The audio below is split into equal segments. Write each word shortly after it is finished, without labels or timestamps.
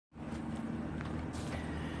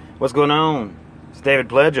What's going on? It's David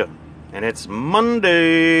Pledger, and it's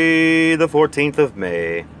Monday, the 14th of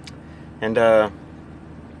May. And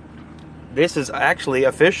this is actually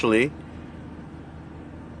officially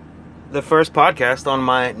the first podcast on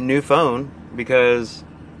my new phone, because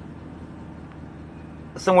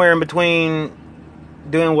somewhere in between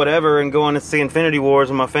doing whatever and going to see Infinity Wars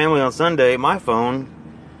with my family on Sunday, my phone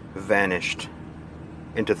vanished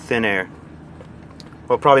into thin air.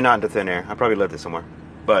 Well, probably not into thin air. I probably left it somewhere.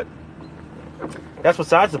 But that's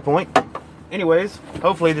besides the point. Anyways,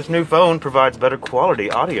 hopefully this new phone provides better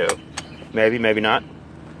quality audio. Maybe, maybe not.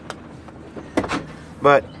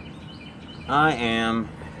 But I am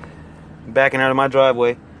backing out of my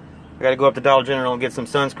driveway. I gotta go up to Dollar General and get some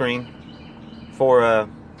sunscreen for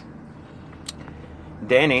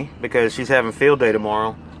Danny, because she's having field day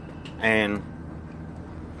tomorrow and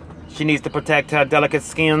she needs to protect her delicate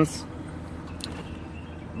skins.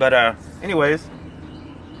 But anyways,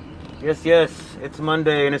 yes, it's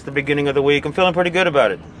Monday and it's the beginning of the week. I'm feeling pretty good about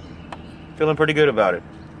it.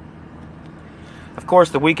 Of course,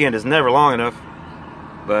 the weekend is never long enough,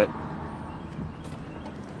 but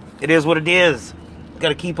it is what it is.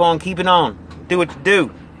 Gotta keep on keeping on. Do what you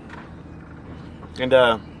do. And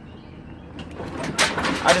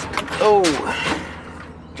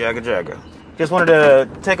Jagga. Just wanted to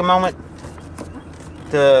take a moment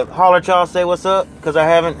to holler at y'all, say what's up, because I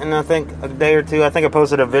haven't in I think a day or two. I think I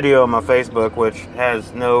posted a video on my Facebook, which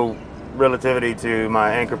has no relativity to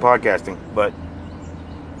my Anchor podcasting, but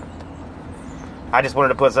I just wanted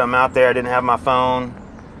to put something out there. I didn't have my phone.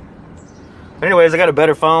 But anyways, I got a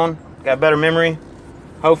better phone, got better memory.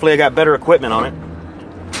 Hopefully I got better equipment on it.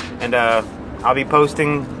 And I'll be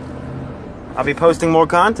posting more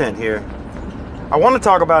content here. I want to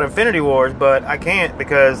talk about Infinity Wars, but I can't,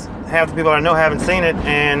 because half the people I know haven't seen it,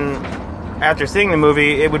 and after seeing the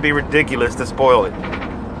movie, it would be ridiculous to spoil it.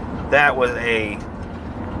 That was a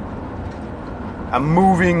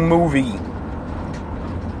moving movie,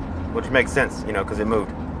 which makes sense, because it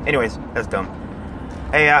moved. Anyways, that's dumb.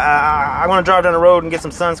 Hey, I want to drive down the road and get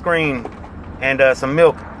some sunscreen and some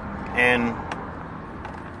milk, and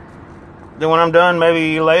then when I'm done,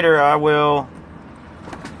 maybe later, I will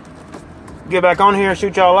get back on here and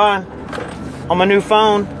shoot y'all a line on my new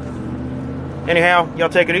phone. Anyhow, y'all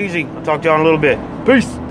take it easy. I'll talk to y'all in a little bit. Peace.